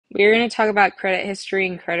We're going to talk about credit history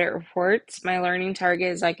and credit reports. My learning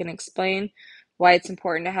target is I can explain why it's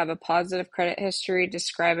important to have a positive credit history,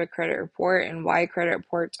 describe a credit report, and why credit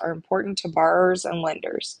reports are important to borrowers and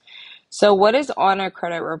lenders. So, what is on a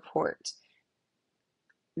credit report?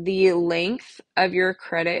 The length of your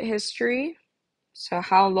credit history, so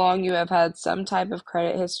how long you have had some type of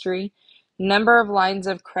credit history, number of lines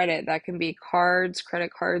of credit, that can be cards,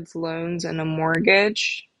 credit cards, loans, and a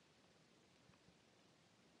mortgage.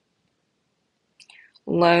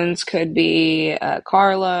 Loans could be a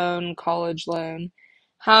car loan, college loan,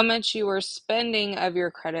 how much you are spending of your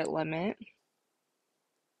credit limit,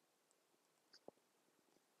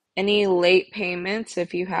 any late payments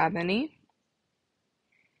if you have any,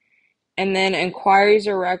 and then inquiries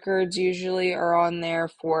or records usually are on there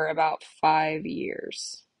for about 5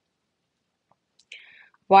 years.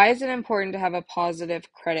 Why is it important to have a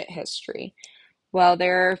positive credit history? Well,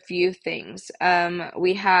 there are a few things.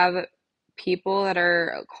 We have people that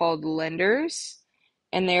are called lenders,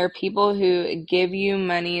 and they are people who give you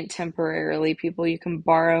money temporarily, people you can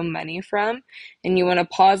borrow money from, and you want a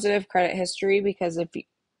positive credit history because if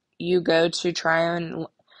you go to try and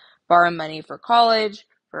borrow money for college,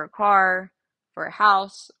 for a car, for a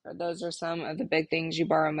house, those are some of the big things you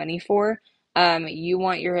borrow money for. You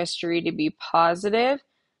want your history to be positive,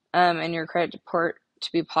 and your credit report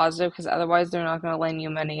to be positive because otherwise they're not going to lend you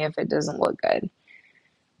money if it doesn't look good.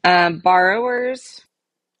 Borrowers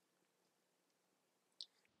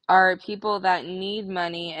are people that need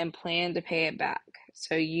money and plan to pay it back.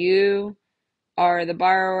 So you are the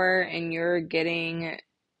borrower and you're getting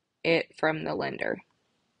it from the lender.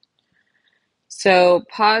 So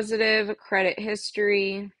positive credit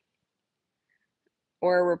history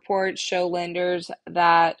or reports show lenders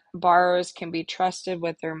that borrowers can be trusted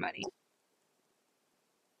with their money.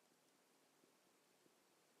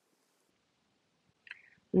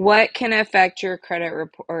 What can affect your credit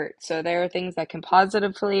report? So there are things that can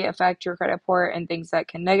positively affect your credit report and things that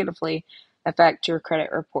can negatively affect your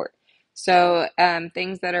credit report. So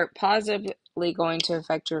things that are positively going to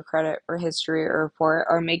affect your credit or history or report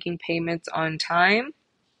are making payments on time,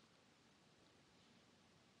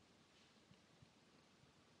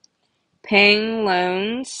 paying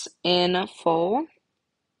loans in full,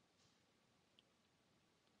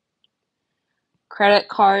 credit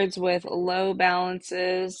cards with low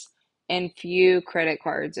balances, and few credit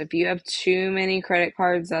cards. If you have too many credit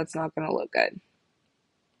cards, that's not going to look good.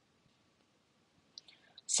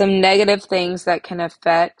 Some negative things that can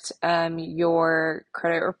affect your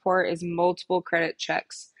credit report is multiple credit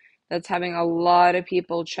checks. That's having a lot of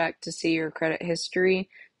people check to see your credit history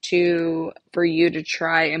for you to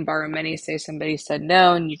try and borrow money. Say somebody said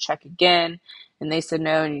no and you check again, and they said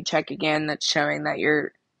no and you check again. That's showing that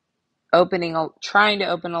you're trying to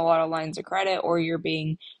open a lot of lines of credit or you're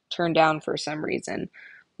being turned down for some reason.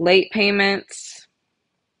 Late payments,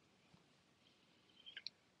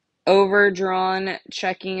 overdrawn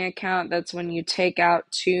checking account, that's when you take out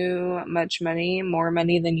too much money, more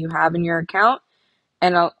money than you have in your account,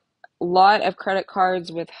 and a lot of credit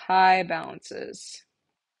cards with high balances.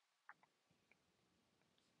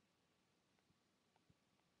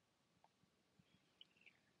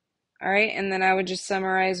 All right, and then I would just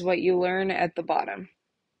summarize what you learn at the bottom.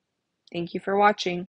 Thank you for watching.